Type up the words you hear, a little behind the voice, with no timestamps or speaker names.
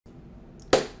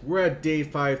We're at day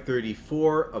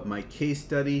 534 of my case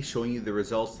study showing you the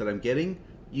results that I'm getting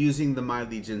using the My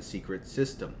Legion Secret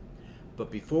system. But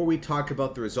before we talk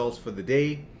about the results for the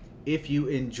day, if you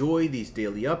enjoy these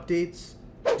daily updates,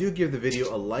 do give the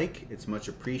video a like. It's much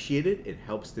appreciated. It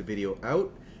helps the video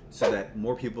out so that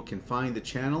more people can find the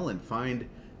channel and find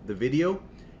the video.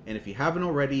 And if you haven't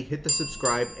already, hit the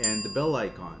subscribe and the bell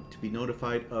icon to be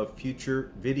notified of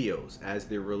future videos as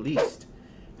they're released.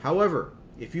 However,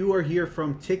 if you are here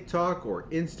from TikTok or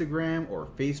Instagram or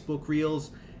Facebook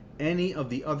Reels, any of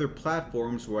the other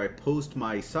platforms where I post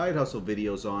my side hustle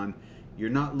videos on, you're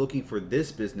not looking for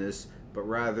this business, but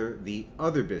rather the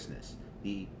other business.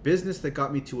 The business that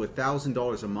got me to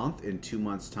 $1,000 a month in 2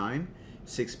 months' time,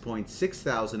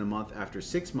 $6,600 a month after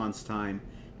 6 months' time,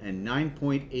 and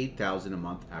 $9,800 a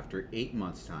month after 8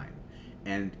 months' time.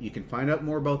 And you can find out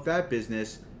more about that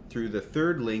business through the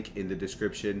third link in the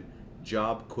description,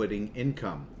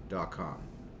 jobquittingincome.com.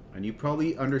 And you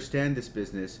probably understand this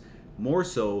business more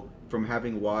so from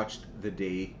having watched the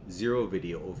day 0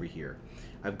 video over here.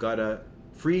 I've got a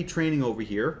free training over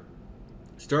here.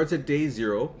 Starts at day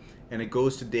 0 and it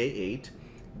goes to day 8.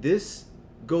 This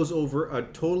goes over a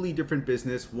totally different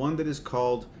business, one that is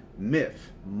called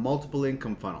MIF, Multiple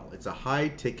Income Funnel. It's a high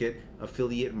ticket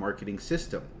affiliate marketing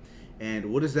system.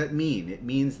 And what does that mean? It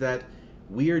means that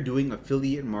we are doing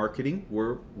affiliate marketing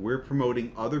where we're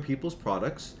promoting other people's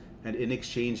products and in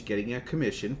exchange getting a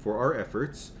commission for our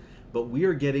efforts, but we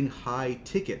are getting high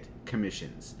ticket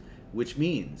commissions, which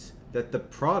means that the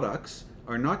products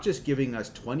are not just giving us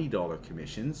 $20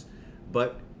 commissions,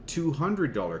 but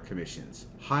 $200 commissions,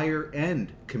 higher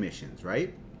end commissions,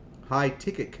 right? High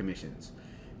ticket commissions.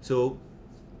 So,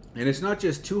 and it's not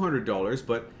just $200,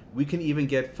 but we can even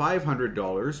get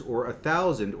 $500 or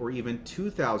 $1,000 or even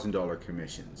 $2,000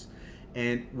 commissions.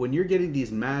 And when you're getting these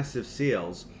massive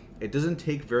sales, it doesn't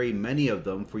take very many of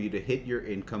them for you to hit your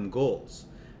income goals.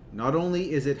 Not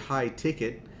only is it high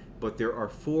ticket, but there are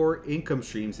 4 income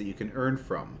streams that you can earn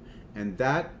from. And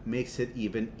that makes it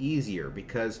even easier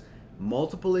because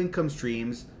multiple income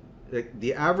streams,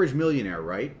 the average millionaire,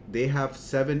 right? They have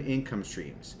 7 income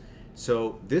streams.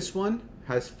 So this one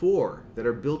has 4 that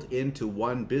are built into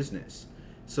one business.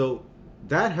 So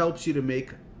that helps you to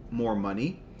make more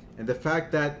money. And the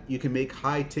fact that you can make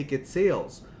high ticket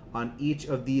sales on each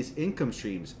of these income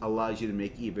streams allows you to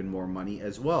make even more money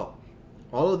as well.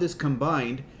 All of this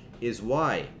combined is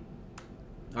why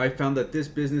I found that this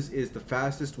business is the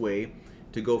fastest way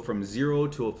to go from 0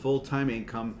 to a full-time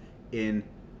income in,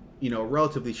 a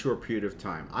relatively short period of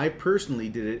time. I personally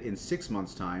did it in 6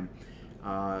 months' time.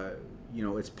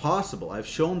 It's possible. I've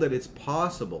shown that it's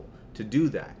possible to do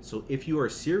that. So if you are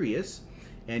serious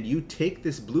and you take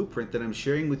this blueprint that I'm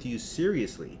sharing with you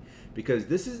seriously, because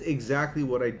this is exactly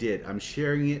what I did. I'm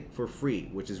sharing it for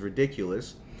free, which is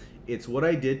ridiculous. It's what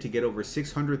I did to get over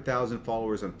 600,000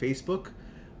 followers on Facebook,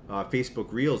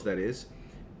 Facebook Reels that is,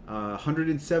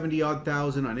 170 odd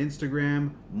thousand on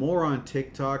Instagram, more on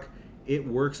TikTok. It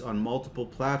works on multiple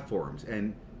platforms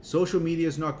and social media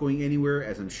is not going anywhere,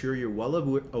 as I'm sure you're well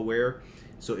aware.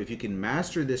 So if you can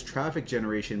master this traffic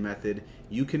generation method,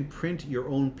 you can print your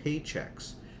own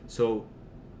paychecks. So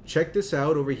check this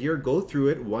out over here. Go through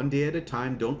it one day at a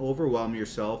time. Don't overwhelm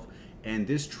yourself. And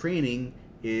this training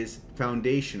is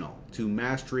foundational to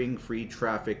mastering free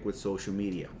traffic with social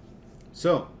media.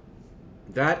 So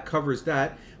that covers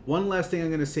that. One last thing I'm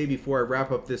going to say before I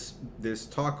wrap up this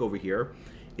talk over here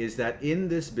is that in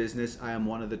this business, I am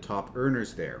one of the top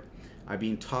earners there. I've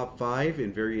been top 5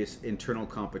 in various internal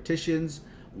competitions,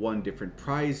 won different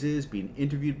prizes, been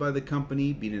interviewed by the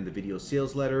company, been in the video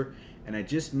sales letter, and I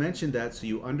just mentioned that so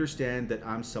you understand that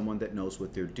I'm someone that knows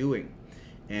what they're doing.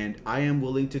 And I am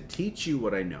willing to teach you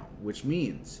what I know, which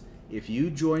means if you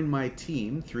join my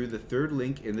team through the third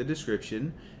link in the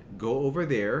description, go over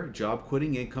there,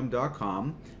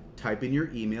 jobquittingincome.com, type in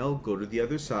your email, go to the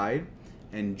other side,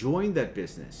 and join that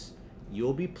business.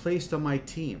 You'll be placed on my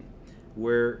team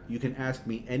where you can ask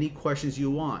me any questions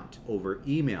you want over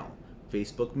email,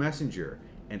 Facebook Messenger,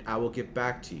 and I will get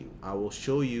back to you. I will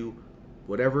show you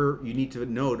whatever you need to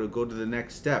know to go to the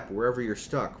next step, wherever you're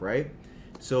stuck, right?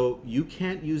 So you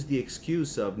can't use the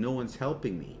excuse of no one's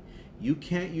helping me. You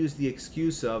can't use the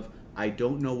excuse of I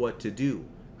don't know what to do.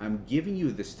 I'm giving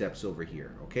you the steps over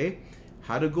here, okay?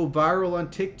 How to go viral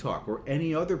on TikTok or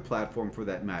any other platform for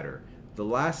that matter. The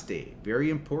last day, very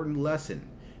important lesson.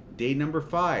 Day number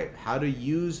 5, how to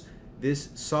use this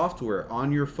software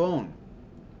on your phone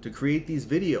to create these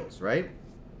videos, right?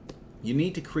 You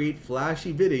need to create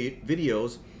flashy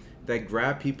videos that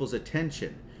grab people's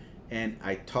attention. And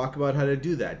I talk about how to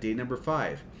do that, day number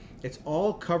 5. It's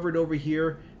all covered over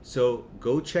here. So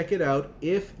go check it out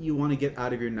if you want to get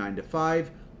out of your 9 to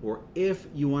 5, or if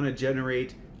you want to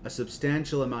generate a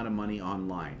substantial amount of money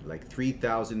online, like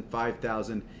 $3,000,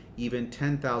 $5,000, even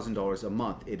 $10,000 a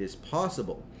month. It is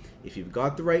possible. If you've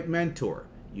got the right mentor,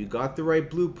 you got the right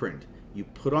blueprint, you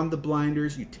put on the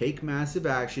blinders, you take massive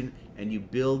action, and you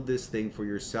build this thing for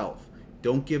yourself.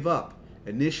 Don't give up.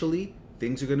 Initially,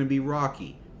 things are going to be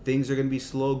rocky. Things are going to be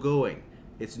slow going.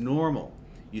 It's normal.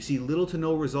 You see little to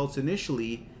no results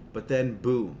initially, but then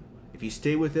boom. If you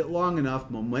stay with it long enough,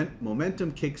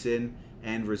 momentum kicks in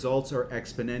and results are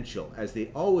exponential, as they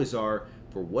always are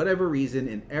for whatever reason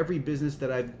in every business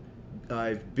that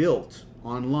I've built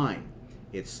online.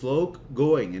 It's slow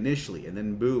going initially, and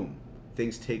then boom,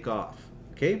 things take off.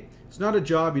 Okay? It's not a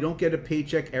job. You don't get a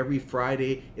paycheck every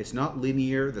Friday. It's not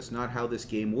linear. That's not how this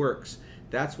game works.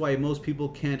 That's why most people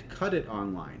can't cut it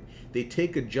online. They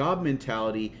take a job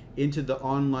mentality into the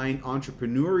online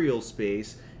entrepreneurial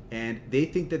space, and they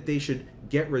think that they should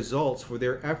get results for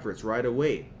their efforts right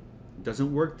away. It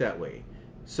doesn't work that way.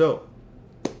 So,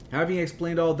 having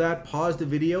explained all that, pause the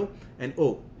video, and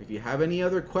if you have any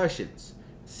other questions,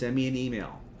 send me an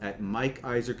email at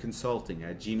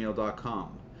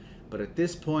mikeiserconsulting@gmail.com. But at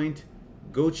this point,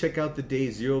 go check out the Day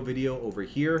Zero video over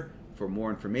here for more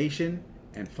information,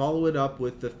 and follow it up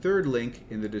with the third link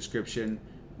in the description,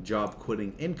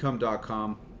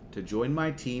 jobquittingincome.com, to join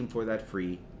my team for that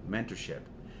free mentorship.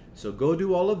 So go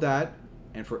do all of that,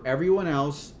 and for everyone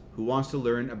else who wants to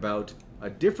learn about a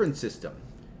different system,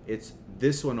 it's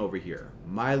this one over here,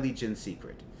 My Lead Gen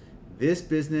Secret. This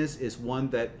business is one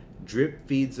that drip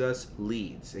feeds us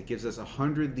leads. It gives us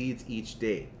 100 leads each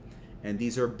day. And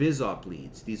these are BizOp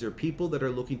leads. These are people that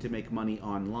are looking to make money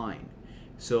online.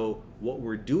 So what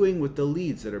we're doing with the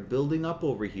leads that are building up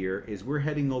over here is we're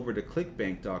heading over to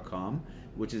clickbank.com,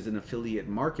 which is an affiliate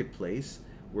marketplace.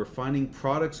 We're finding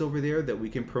products over there that we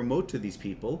can promote to these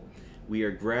people. We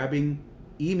are grabbing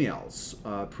emails,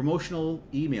 promotional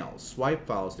emails, swipe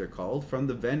files they're called, from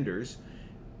the vendors,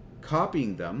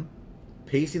 copying them,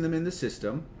 pasting them in the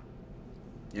system,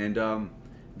 and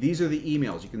these are the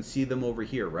emails. You can see them over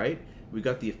here, right? We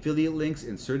got the affiliate links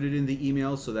inserted in the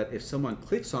emails so that if someone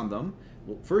clicks on them,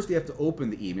 well, first they have to open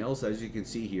the emails, as you can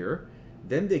see here,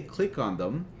 then they click on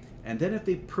them, and then if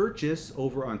they purchase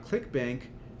over on Clickbank,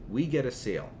 we get a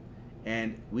sale,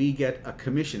 and we get a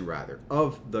commission rather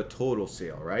of the total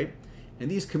sale, right?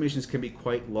 And these commissions can be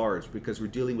quite large because we're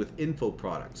dealing with info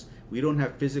products. We don't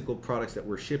have physical products that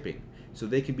we're shipping, so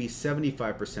they can be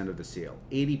 75% of the sale,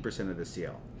 80% of the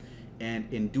sale.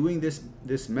 And in doing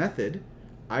this method,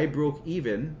 I broke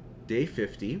even day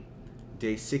 50,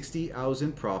 day 60 I was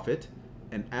in profit,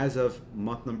 and as of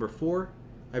month number 4,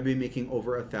 I've been making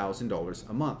over $1,000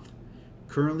 a month.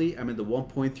 Currently, I'm in the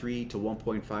 $1.3 to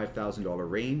 $1.5 thousand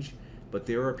range, but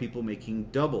there are people making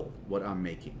double what I'm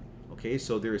making. Okay,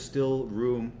 so there is still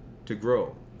room to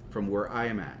grow from where I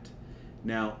am at.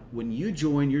 Now, when you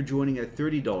join, you're joining at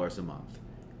 $30 a month,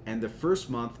 and the first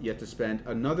month you have to spend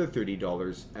another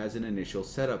 $30 as an initial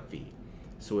setup fee.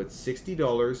 So it's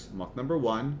 $60 month number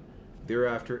 1.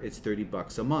 Thereafter, it's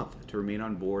 $30 a month to remain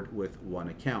on board with one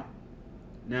account.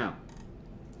 Now,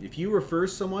 if you refer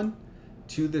someone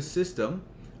to the system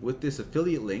with this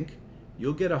affiliate link,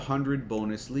 you'll get 100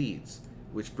 bonus leads,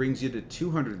 which brings you to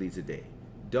 200 leads a day,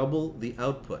 double the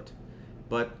output.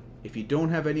 But if you don't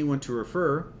have anyone to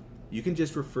refer, you can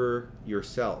just refer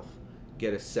yourself.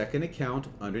 Get a second account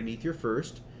underneath your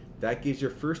first. That gives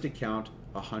your first account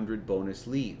 100 bonus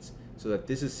leads, so that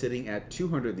this is sitting at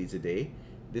 200 leads a day.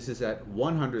 This is at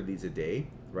 100 leads a day,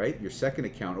 right? Your second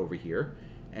account over here.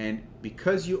 And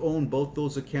because you own both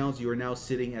those accounts, you are now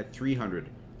sitting at 300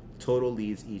 total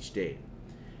leads each day.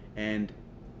 And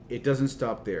it doesn't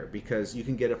stop there, because you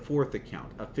can get a fourth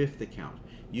account, a fifth account.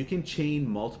 You can chain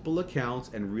multiple accounts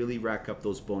and really rack up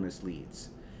those bonus leads.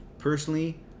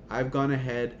 Personally, I've gone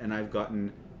ahead and I've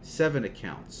gotten 7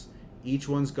 accounts. Each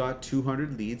one's got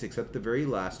 200 leads except the very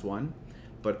last one,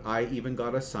 but I even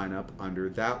got a sign up under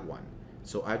that one.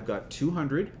 So I've got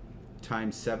 200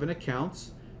 times 7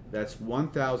 accounts. That's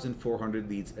 1,400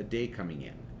 leads a day coming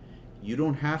in. You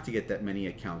don't have to get that many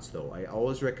accounts though. I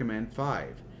always recommend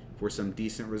 5 for some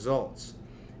decent results.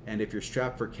 And if you're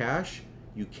strapped for cash,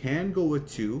 you can go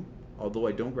with 2, although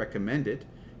I don't recommend it.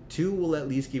 2 will at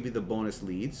least give you the bonus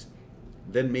leads.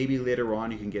 Then maybe later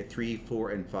on you can get 3, 4,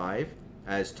 and 5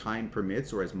 as time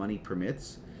permits or as money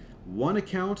permits. 1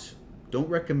 account, don't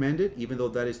recommend it, even though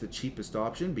that is the cheapest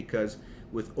option, because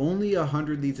with only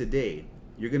 100 leads a day,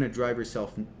 you're going to drive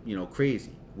yourself,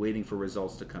 crazy waiting for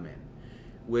results to come in.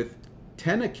 With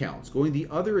 10 accounts, going the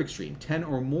other extreme, 10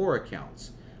 or more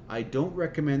accounts, I don't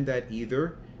recommend that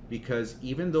either. because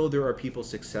even though there are people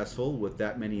successful with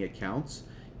that many accounts,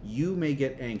 you may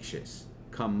get anxious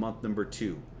come month number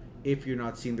 2 if you're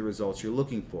not seeing the results you're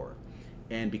looking for.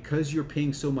 And because you're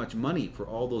paying so much money for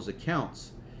all those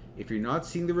accounts, if you're not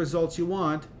seeing the results you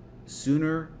want,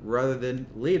 sooner rather than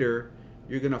later,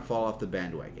 you're gonna fall off the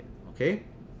bandwagon, okay?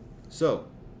 So,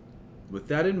 with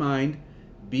that in mind,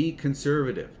 be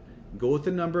conservative. Go with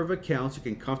the number of accounts you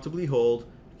can comfortably hold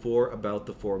for about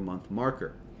the 4-month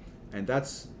marker. And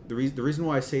that's the reason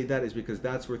why I say that is because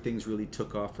that's where things really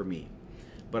took off for me.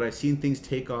 But I've seen things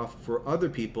take off for other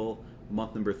people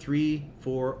month number 3,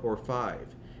 4, or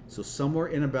 5. So somewhere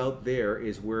in about there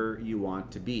is where you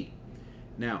want to be.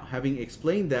 Now, having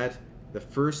explained that, the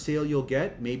first sale you'll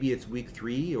get, maybe it's week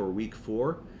 3 or week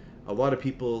 4. A lot of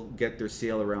people get their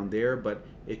sale around there, but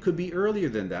it could be earlier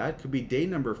than that. It could be day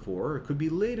number 4. It could be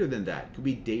later than that. It could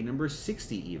be day number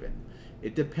 60 even.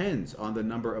 It depends on the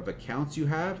number of accounts you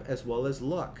have as well as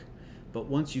luck. But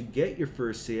once you get your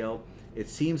first sale, it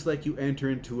seems like you enter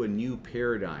into a new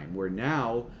paradigm where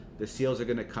now the sales are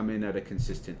going to come in at a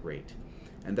consistent rate.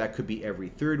 And that could be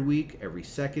every 3rd week, every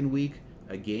 2nd week.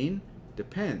 Again,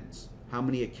 depends how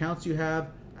many accounts you have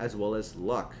as well as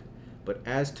luck. But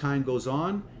as time goes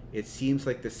on, it seems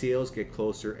like the sales get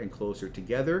closer and closer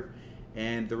together,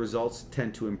 and the results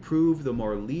tend to improve the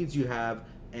more leads you have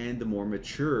and the more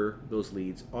mature those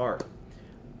leads are.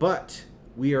 But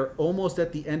we are almost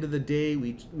at the end of the day.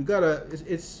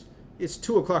 It's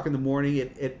 2 o'clock in the morning.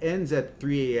 It ends at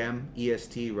 3 a.m.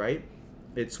 EST, right?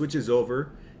 It switches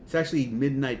over. It's actually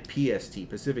midnight PST,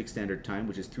 Pacific Standard Time,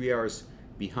 which is 3 hours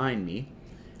behind me.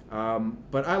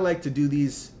 But I like to do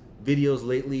these videos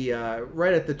lately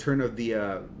right at the turn of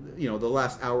the the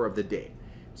last hour of the day.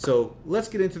 So let's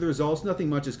get into the results. Nothing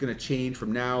much is going to change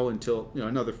from now until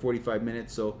another 45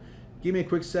 minutes. So give me a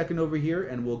quick second over here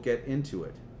and we'll get into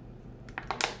it.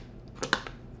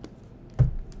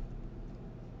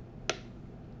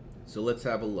 So let's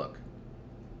have a look.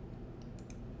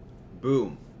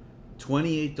 Boom,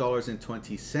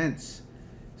 $28.20.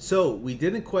 So we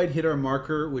didn't quite hit our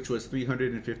marker, which was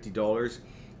 $350,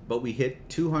 but we hit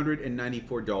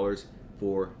 $294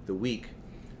 for the week.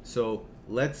 So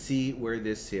let's see where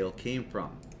this sale came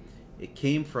from. It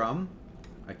came from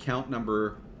account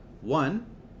number 1.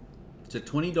 It's a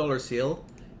 $20 sale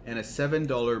and a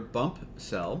 $7 bump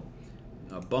sell.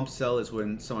 A bump sell is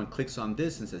when someone clicks on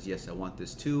this and says, yes, I want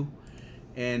this too.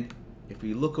 And if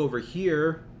we look over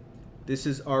here, this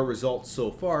is our results so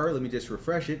far. Let me just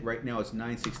refresh it. Right now it's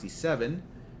 967.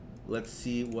 Let's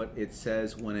see what it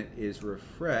says when it is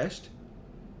refreshed.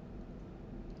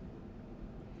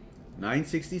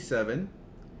 967.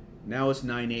 Now it's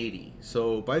 980.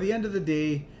 So by the end of the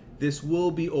day, this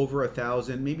will be over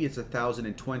 1,000. Maybe it's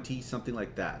 1,020, something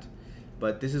like that.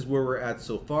 But this is where we're at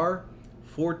so far.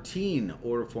 14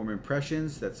 order form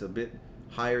impressions. That's a bit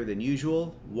higher than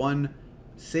usual. 1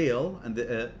 sale, and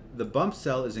the bump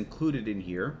sell is included in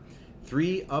here.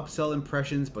 3 upsell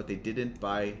impressions, but they didn't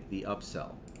buy the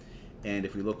upsell. And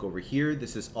if we look over here,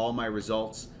 this is all my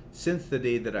results since the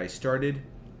day that I started.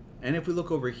 And if we look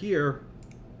over here,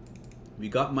 we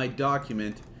got my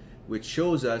document, which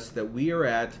shows us that we are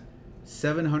at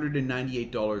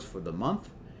 $798 for the month,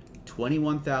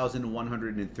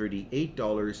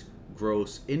 $21,138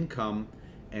 gross income,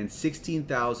 and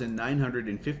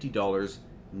 $16,950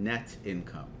 net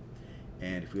income.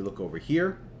 And if we look over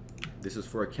here, this is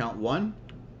for account 1.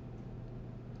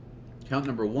 Account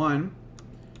number 1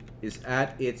 is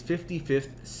at its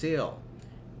 55th sale,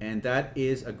 and that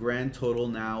is a grand total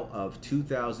now of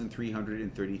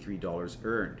 $2,333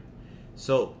 earned.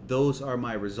 So those are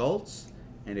my results,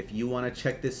 and if you want to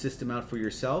check this system out for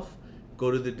yourself, go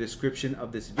to the description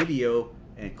of this video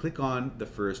and click on the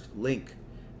first link.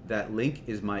 That link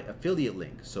is my affiliate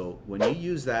link. So when you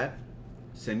use that,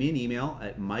 send me an email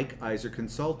at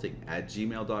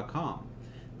mikeiserconsulting@gmail.com.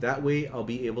 That way I'll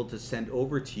be able to send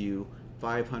over to you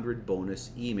 500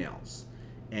 bonus emails.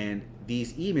 And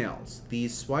these emails,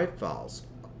 these swipe files,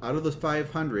 out of the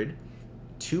 500,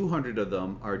 200 of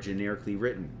them are generically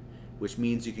written, which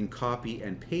means you can copy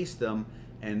and paste them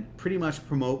and pretty much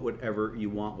promote whatever you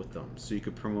want with them. So you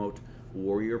could promote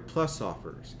Warrior Plus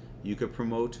offers. You could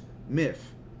promote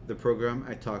MIF, the program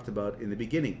I talked about in the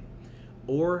beginning,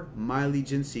 or My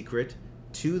Legion Secret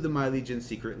to the My Legion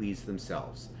Secret leads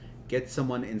themselves. Get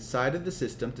someone inside of the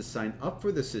system to sign up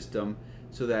for the system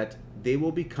so that they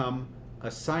will become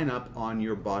a sign up on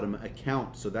your bottom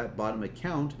account. So that bottom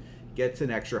account gets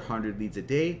an extra 100 leads a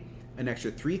day, an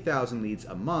extra 3,000 leads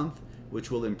a month, which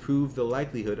will improve the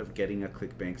likelihood of getting a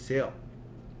Clickbank sale.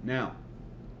 Now,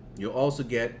 you'll also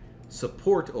get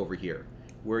support over here,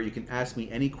 where you can ask me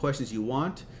any questions you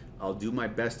want. I'll do my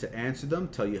best to answer them,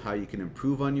 tell you how you can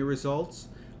improve on your results,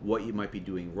 what you might be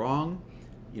doing wrong,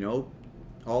 you know,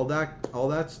 all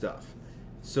that stuff.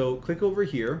 So click over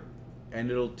here and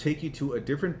it'll take you to a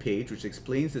different page which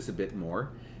explains this a bit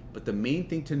more. But the main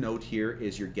thing to note here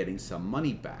is you're getting some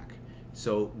money back.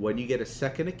 So when you get a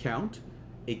second account,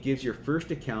 it gives your first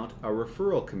account a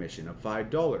referral commission of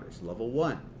 $5, level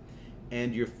 1.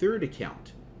 And your third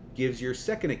account gives your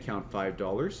second account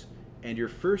 $5 and your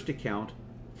first account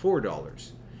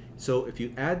 $4. So if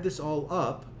you add this all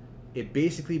up, it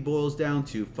basically boils down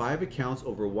to 5 accounts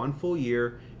over 1 full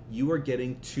year. You are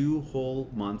getting 2 whole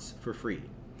months for free.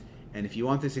 And if you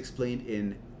want this explained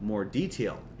in more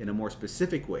detail, in a more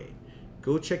specific way,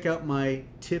 go check out my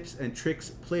tips and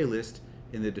tricks playlist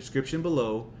in the description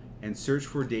below and search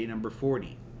for day number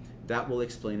 40. That will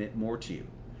explain it more to you.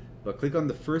 But click on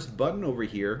the first button over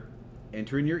here,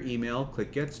 enter in your email,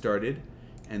 click Get Started,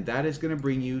 and that is going to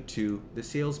bring you to the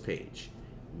sales page.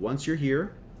 Once you're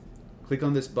here, click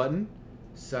on this button,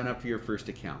 sign up for your first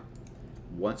account.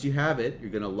 Once you have it, you're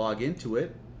going to log into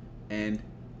it and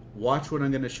watch what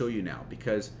I'm going to show you now,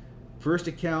 because first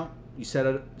account, you set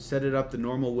it up the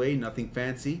normal way, nothing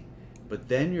fancy, but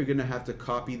then you're going to have to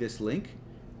copy this link,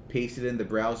 paste it in the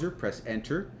browser, press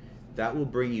enter. That will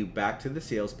bring you back to the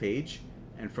sales page,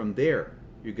 and from there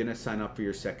you're going to sign up for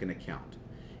your second account.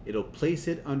 It'll place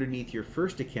it underneath your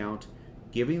first account,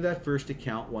 giving that first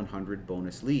account 100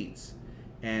 bonus leads.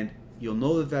 And you'll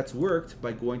know that that's worked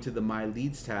by going to the My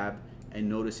Leads tab and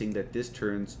noticing that this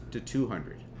turns to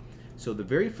 200. So the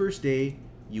very first day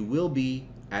you will be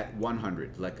at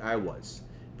 100 like I was,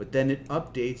 but then it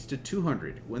updates to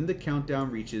 200 when the countdown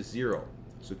reaches 0.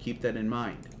 So keep that in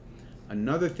mind.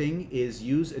 Another thing is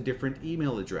use a different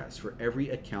email address for every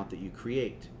account that you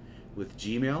create. With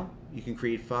Gmail, you can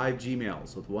create 5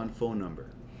 Gmails with 1 phone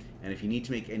number. And if you need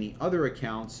to make any other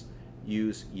accounts,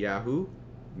 use Yahoo,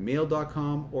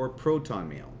 Mail.com, or Proton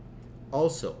Mail.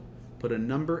 Also, put a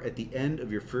number at the end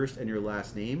of your first and your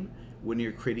last name when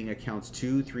you're creating accounts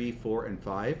 2, 3, 4, and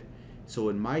 5. So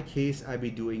in my case, I'd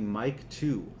be doing Mike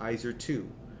 2, Iser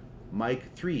 2,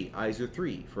 Mike 3, Iser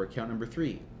 3 for account number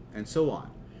 3, and so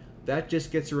on. That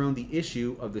just gets around the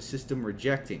issue of the system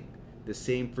rejecting the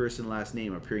same first and last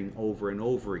name appearing over and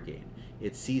over again.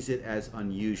 It sees it as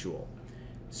unusual.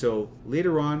 So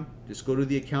later on, just go to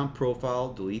the account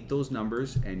profile, delete those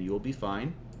numbers, and you'll be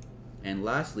fine. And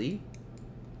lastly,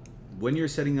 when you're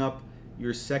setting up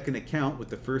your second account with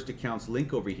the first account's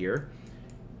link over here,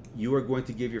 you are going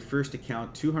to give your first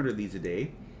account 200 leads a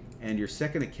day and your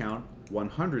second account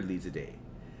 100 leads a day.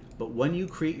 But when you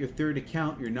create your third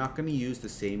account, you're not going to use the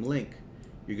same link.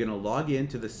 You're going to log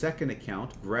into the second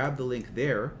account, grab the link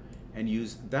there, and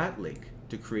use that link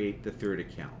to create the third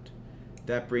account.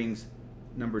 That brings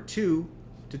number 2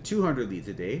 to 200 leads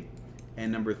a day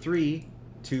and number 3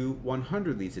 to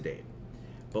 100 leads a day.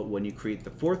 But when you create the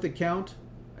fourth account,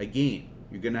 again,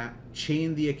 you're going to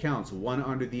chain the accounts one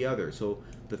under the other. So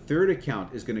the third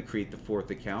account is going to create the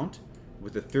fourth account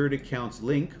with the third account's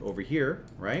link over here,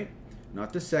 right?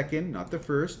 Not the second, not the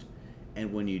first.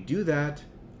 And when you do that,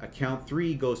 account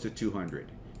 3 goes to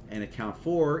 200 and account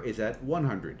 4 is at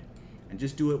 100. And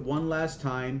just do it one last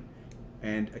time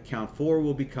and account 4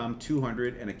 will become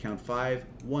 200 and account 5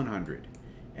 100.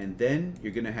 And then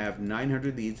you're going to have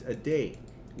 900 leads a day,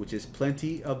 which is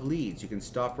plenty of leads. You can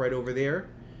stop right over there,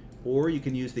 or you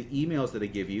can use the emails that I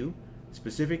give you,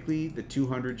 specifically the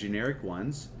 200 generic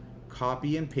ones,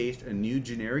 copy and paste a new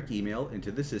generic email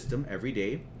into the system every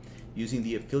day using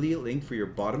the affiliate link for your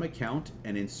bottom account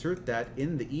and insert that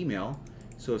in the email.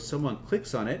 So if someone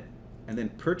clicks on it and then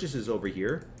purchases over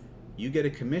here, you get a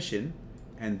commission,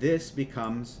 and this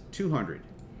becomes 200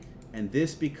 and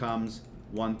this becomes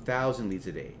 1,000 leads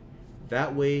a day.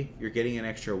 That way you're getting an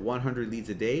extra 100 leads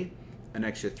a day, an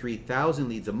extra 3,000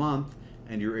 leads a month,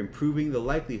 and you're improving the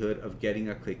likelihood of getting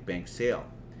a Clickbank sale.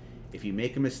 If you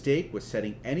make a mistake with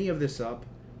setting any of this up,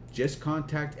 just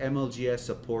contact MLGS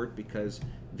support because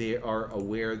they are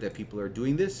aware that people are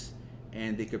doing this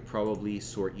and they could probably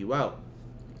sort you out.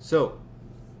 So,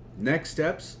 next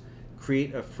steps,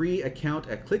 create a free account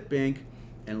at Clickbank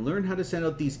and learn how to send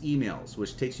out these emails,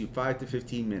 which takes you 5 to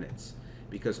 15 minutes.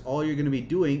 Because all you're going to be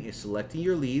doing is selecting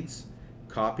your leads,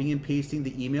 copying and pasting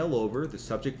the email over, the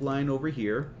subject line over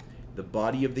here, the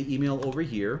body of the email over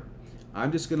here.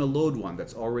 I'm just going to load one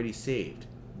that's already saved.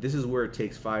 This is where it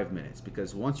takes 5 minutes,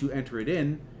 because once you enter it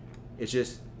in, it's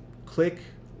just click,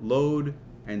 load,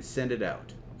 and send it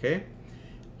out. Okay?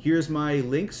 Here's my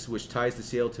links, which ties the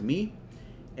sale to me.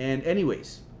 And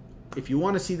anyways, if you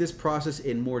want to see this process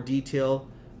in more detail,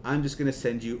 I'm just going to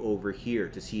send you over here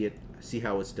to see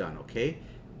how it's done. Okay?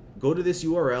 go to this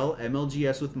URL,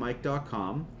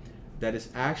 mlgswithmike.com. That is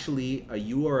actually a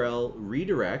URL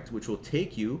redirect, which will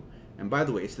take you, and by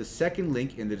the way, it's the second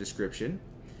link in the description.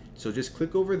 So just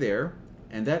click over there,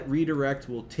 and that redirect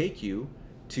will take you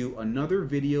to another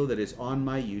video that is on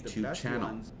my YouTube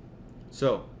channel.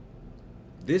 So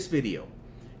this video,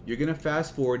 you're gonna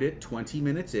fast forward it 20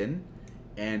 minutes in,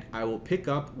 and I will pick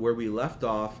up where we left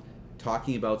off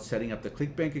talking about setting up the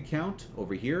Clickbank account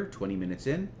over here, 20 minutes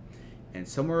in. And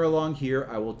somewhere along here,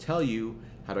 I will tell you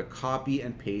how to copy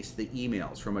and paste the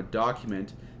emails from a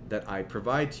document that I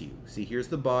provide to you. See, here's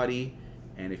the body,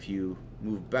 and if you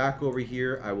move back over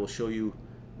here, I will show you,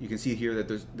 you can see here that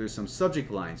there's some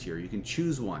subject lines here. You can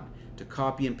choose one to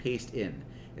copy and paste in.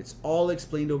 It's all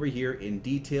explained over here in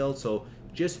detail, so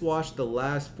just watch the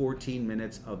last 14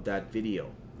 minutes of that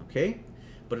video, okay?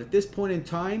 But at this point in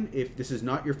time, if this is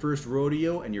not your first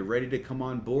rodeo and you're ready to come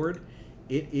on board,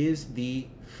 it is the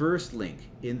first link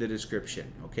in the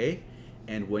description, okay?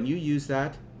 And when you use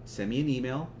that, send me an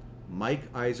email,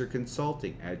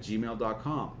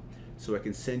 mikeiserconsulting@gmail.com, so I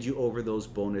can send you over those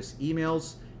bonus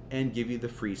emails and give you the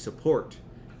free support.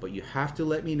 But you have to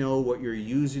let me know what your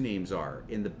usernames are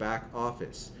in the back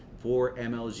office for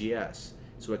MLGS,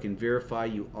 so I can verify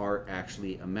you are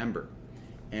actually a member.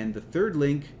 And the third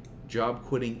link,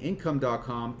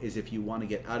 jobquittingincome.com, is if you want to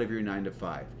get out of your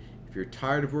 9-to-5. If you're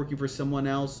tired of working for someone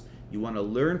else, you want to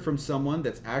learn from someone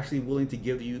that's actually willing to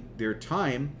give you their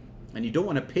time, and you don't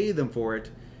want to pay them for it,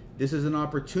 this is an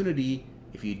opportunity.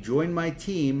 If you join my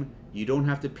team, you don't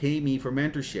have to pay me for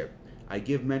mentorship. I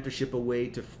give mentorship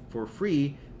away for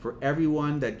free for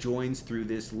everyone that joins through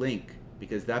this link,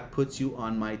 because that puts you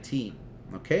on my team,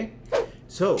 okay?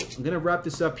 So I'm gonna wrap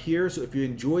this up here. So if you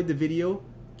enjoyed the video,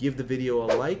 give the video a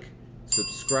like,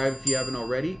 subscribe if you haven't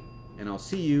already, and I'll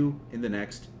see you in the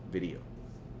next video.